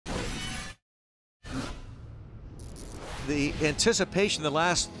the anticipation the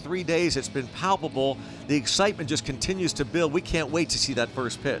last 3 days, it's been palpable. The excitement just continues to build. We can't wait to see that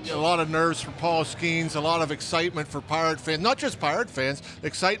first pitch. A lot of nerves for Paul Skenes, a lot of excitement for Pirate fans, not just Pirate fans,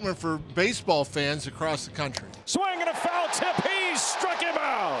 excitement for baseball fans across the country. Swing and a foul tip. He struck him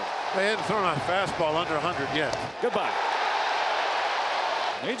out. They hadn't thrown a fastball under 100 yet. Goodbye.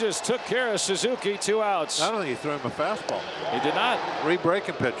 He just took care of Suzuki. 2 outs. I don't think he threw him a fastball. He did not. 3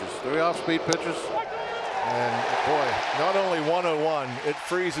 breaking pitches, 3 off-speed pitches. And boy, not only 101, it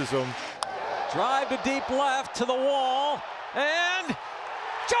freezes them. Drive to deep left to the wall, and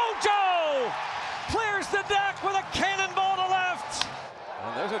JoJo clears the deck with a cannonball to left.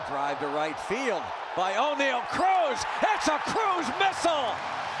 And there's a drive to right field by O'Neal Cruz. It's a Cruz missile.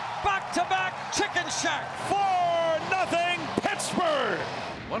 Back-to-back chicken shack. 4-0 Pittsburgh.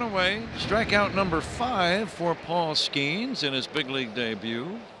 One away, strikeout number 5 for Paul Skenes in his big league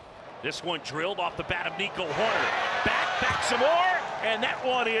debut. This one drilled off the bat of Nico Horner. Back some more, and that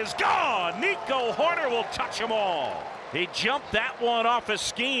one is gone. Nico Horner will touch them all. He jumped that one off of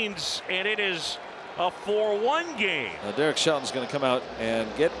Skenes, and it is a 4-1 game. Derek Shelton's going to come out and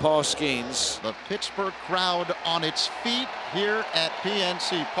get Paul Skenes. The Pittsburgh crowd on its feet here at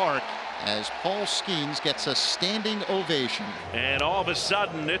PNC Park as Paul Skenes gets a standing ovation. And all of a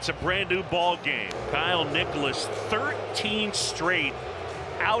sudden, it's a brand new ball game. Kyle Nicholas, 13 straight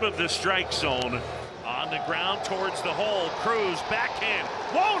out of the strike zone. On the ground towards the hole. Cruz backhand.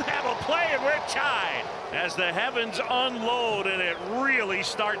 Won't have a play, and we're tied. As the heavens unload and it really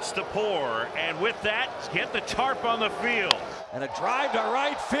starts to pour. And with that, get the tarp on the field. And a drive to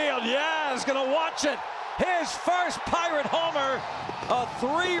right field. Yeah, he's going to watch it. His first Pirate homer. A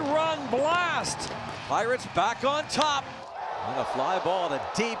 3-run blast. Pirates back on top. And a fly ball to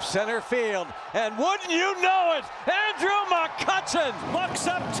deep center field. And wouldn't you know it, Andrew McCutchen Bucks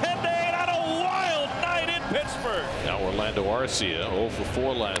up 10-8 on a wild night in Pittsburgh. Now Orlando Arcia 0 for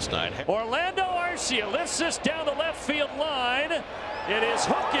 4 last night. Orlando Arcia lifts this down the left field line. It is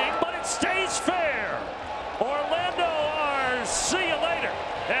hooking, but it stays fair. Orlando Arcia, see you later.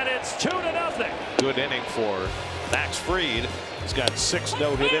 And it's 2-0. Good inning for Max Fried. He's got 6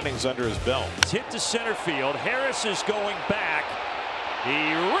 no-hit innings under his belt. It's hit to center field. Harris is going back.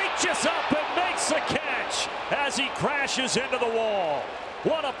 He reaches up and makes a catch as he crashes into the wall.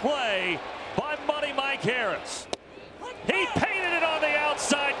 What a play by Money Mike Harris. He painted it on the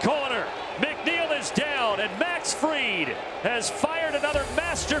outside corner. McNeil is down, and Max Fried has fired another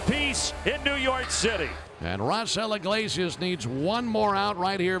masterpiece in New York City. And Raisel Iglesias needs one more out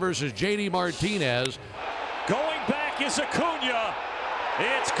right here versus J.D. Martinez. Going back is Acuna.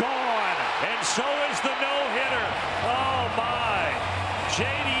 It's gone, and so is the no-hitter. Oh my!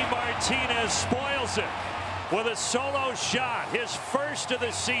 J.D. Martinez spoils it with a solo shot, his first of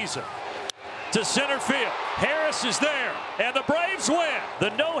the season. To center field. Harris is there, and the Braves win.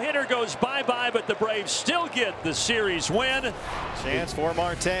 The no-hitter goes bye-bye, but the Braves still get the series win. Chance for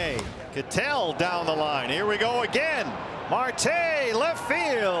Marte. Cattell down the line. Here we go again. Marte left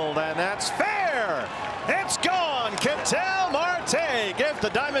field, and that's fair. It's gone. Cattell Marte gives the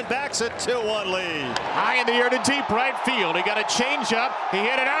Diamondbacks a 2-1 lead. High in the air to deep right field. He got a changeup. He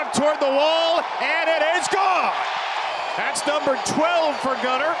hit it out toward the wall, and it is gone. That's number 12 for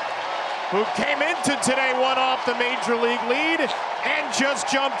Gunnar, who came into today one off the major league lead and just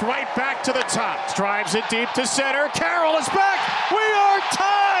jumped right back to the top. Drives it deep to center. Carroll is back. We are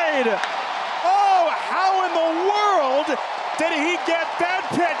tied. Oh, how in the world did he get that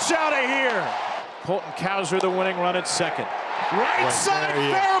pitch out of here? Colton Cowser, the winning run at second. Right side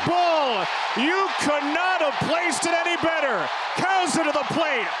fair ball. You could not have placed it any better. Cowser to the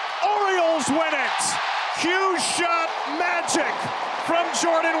plate. Orioles win it. Cue shot magic from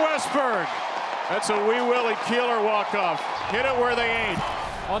Jordan Westburg. That's a Wee Willie Keeler walk-off. Hit it where they ain't.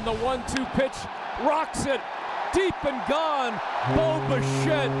 On the 1-2 pitch, rocks it. Deep and gone. Bo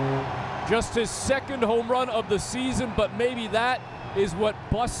Bichette. Just his second home run of the season, but maybe that is what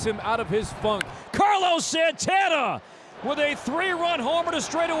busts him out of his funk. Carlos Santana with a 3-run homer to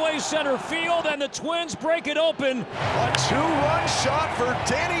straightaway center field, and the Twins break it open. A 2-run shot for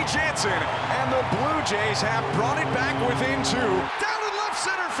Danny Jansen, and the Blue Jays have brought it back within 2. Down in left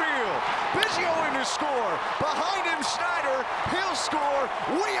center field. Biggio in to score. Behind him, Schneider. He'll score.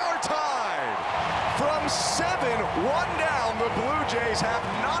 We are tied. From 7-1 down, the Blue Jays have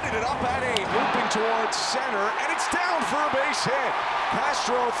knotted it up at 8, looping towards center, and it's down for a base hit.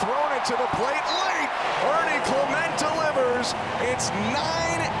 Castro throwing it to the plate late. Ernie Clement delivers. It's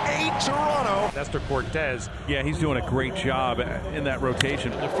 9-8 Toronto. Nestor Cortez, yeah, he's doing a great job in that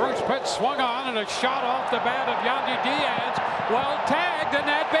rotation. The first pitch swung on, and a shot off the bat of Yandy Diaz. Well tagged, and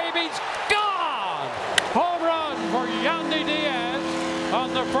that baby's gone. Home run for Yandy.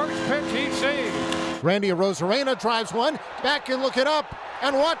 on the first pitch he sees. Randy Arozarena drives one, back and look it up,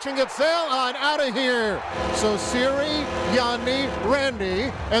 and watching it sail on out of here. So Siri, Yanni,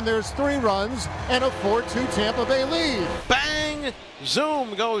 Randy, and there's 3 runs and a 4-2 Tampa Bay lead. Bang!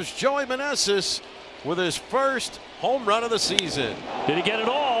 Zoom goes Joey Meneses with his first home run of the season. Did he get it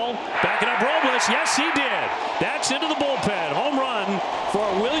all? Backing up Robles. Yes, he did. That's into the bullpen. Home run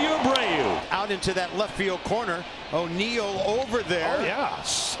for William Abreu. Out into that left field corner. O'Neill over there. Oh, yeah.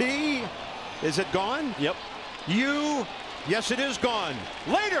 See? Is it gone? Yep. Yes, it is gone.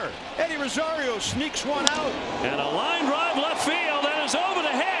 Later, Eddie Rosario sneaks one out. And a line drive left field. That is over the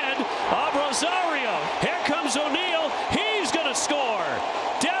head of Rosario. Here comes O'Neill. He's going to score.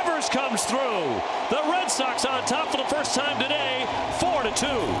 Devers comes through. The Red Sox on top for the first time today,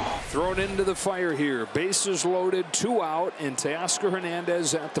 4-2. Thrown into the fire here. Bases loaded, 2 out, and Teoscar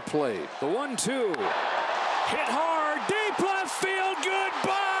Hernandez at the plate. The 1-2. Hit hard, deep left field.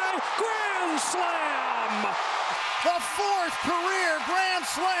 Goodbye. Grand slam. The 4th career grand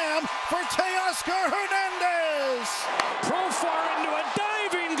slam for Teoscar Hernandez. Profile into a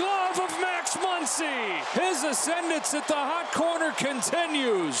diving glove of Max Muncy. His ascendance at the hot corner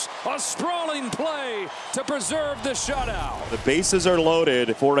continues. A sprawling play to preserve the shutout. The bases are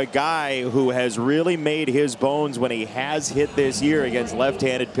loaded for a guy who has really made his bones when he has hit this year against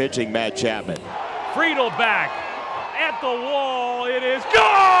left-handed pitching, Matt Chapman. Friedel back at the wall. It is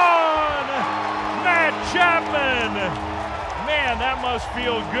gone! Matt Chapman. Man, that must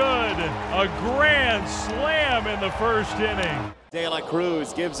feel good. A grand slam in the first inning. De La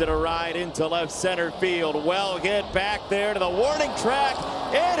Cruz gives it a ride into left center field. Well hit back there to the warning track.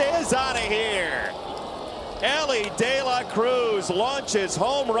 It is out of here. Ellie De La Cruz launches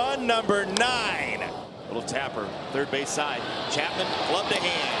home run number 9. Little tapper, third base side. Chapman, glove to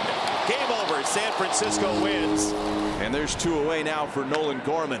hand. Game over. San Francisco wins. And there's 2 away now for Nolan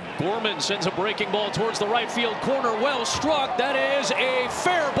Gorman. Gorman sends a breaking ball towards the right field corner. Well struck. That is a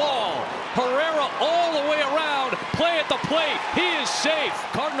fair ball. Herrera all the way around. Play at the plate. He is safe.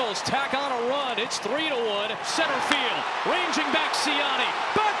 Cardinals tack on a run. It's 3-1. Center field. Ranging back Ciani.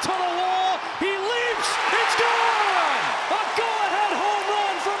 Back to the wall. He leaps. It's gone. A go-ahead home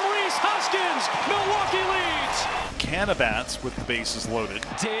run from Rhys Hoskins. Milwaukee leads. Canabats with the bases loaded.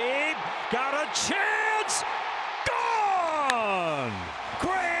 Deep. Got a chance. Gone.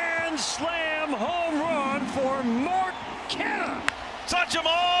 Grand slam home run for Mark Canha. Touch 'em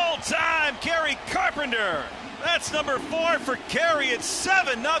all time, Kerry Carpenter. That's number 4 for Kerry. It's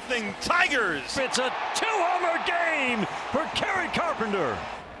 7-0 Tigers. It's a 2-homer game for Kerry Carpenter.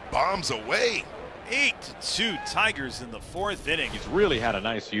 Bombs away. 8-2 Tigers in the 4th inning. He's really had a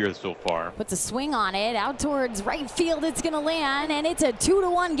nice year so far. Puts a swing on it. Out towards right field it's going to land, and it's a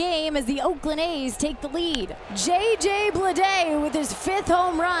 2-1 game as the Oakland A's take the lead. J.J. Bleday with his 5th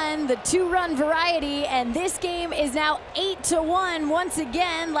home run, the 2-run variety, and this game is now 8-1 once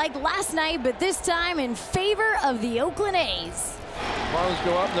again like last night, but this time in favor of the Oakland A's. Marlins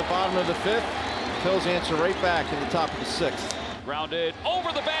go up in the bottom of the 5th. Phil's answer right back in the top of the 6th. Grounded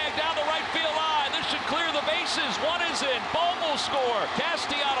over the bag down the right field line. This should clear the bases. 1 is in. Bohm will score.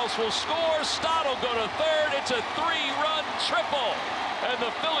 Castellanos will score. Stott will go to 3rd. It's a 3-run triple. And the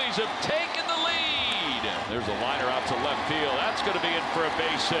Phillies have taken the lead. There's a liner out to left field. That's going to be in for a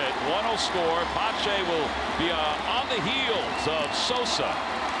base hit. 1 will score. Pache will be on the heels of Sosa.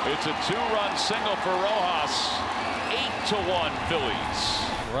 It's a 2-run single for Rojas. 8-1 Phillies.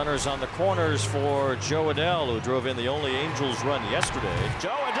 Runners on the corners for Joe Adell, who drove in the only Angels run yesterday.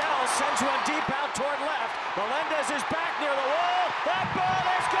 Joe Adell sends one deep out toward left. Melendez is back near the wall. That ball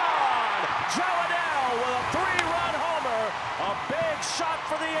is gone. Joe Adell with a 3-run homer. A big shot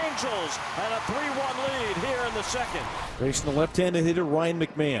for the Angels and a 3-1 lead here in the 2nd. Facing the left-handed hitter Ryan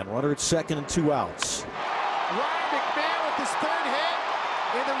McMahon. Runner at 2nd and 2 outs. Ryan McMahon with his 3rd hit,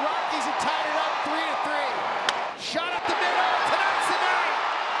 and the Rockies have tied it up 3-3. Shot up the middle. Tonight's the night.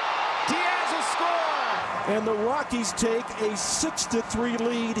 Diaz will score. And the Rockies take a 6-3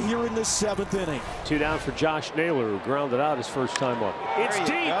 lead here in the 7th inning. 2 down for Josh Naylor, who grounded out his first time up. It's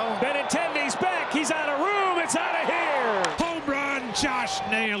deep. Benintendi's back. He's out of room. It's out of here. Home run, Josh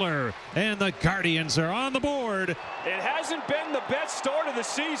Naylor. And the Guardians are on the board. It hasn't been the best start of the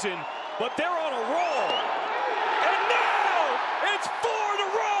season, but they're on a roll. And now it's 4 in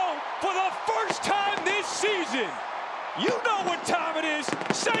a row for the first time this season. You know what time it is.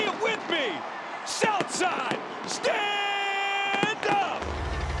 Say it with me. Southside, stand up.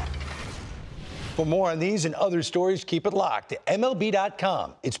 For more on these and other stories, keep it locked to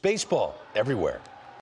MLB.com. It's baseball everywhere.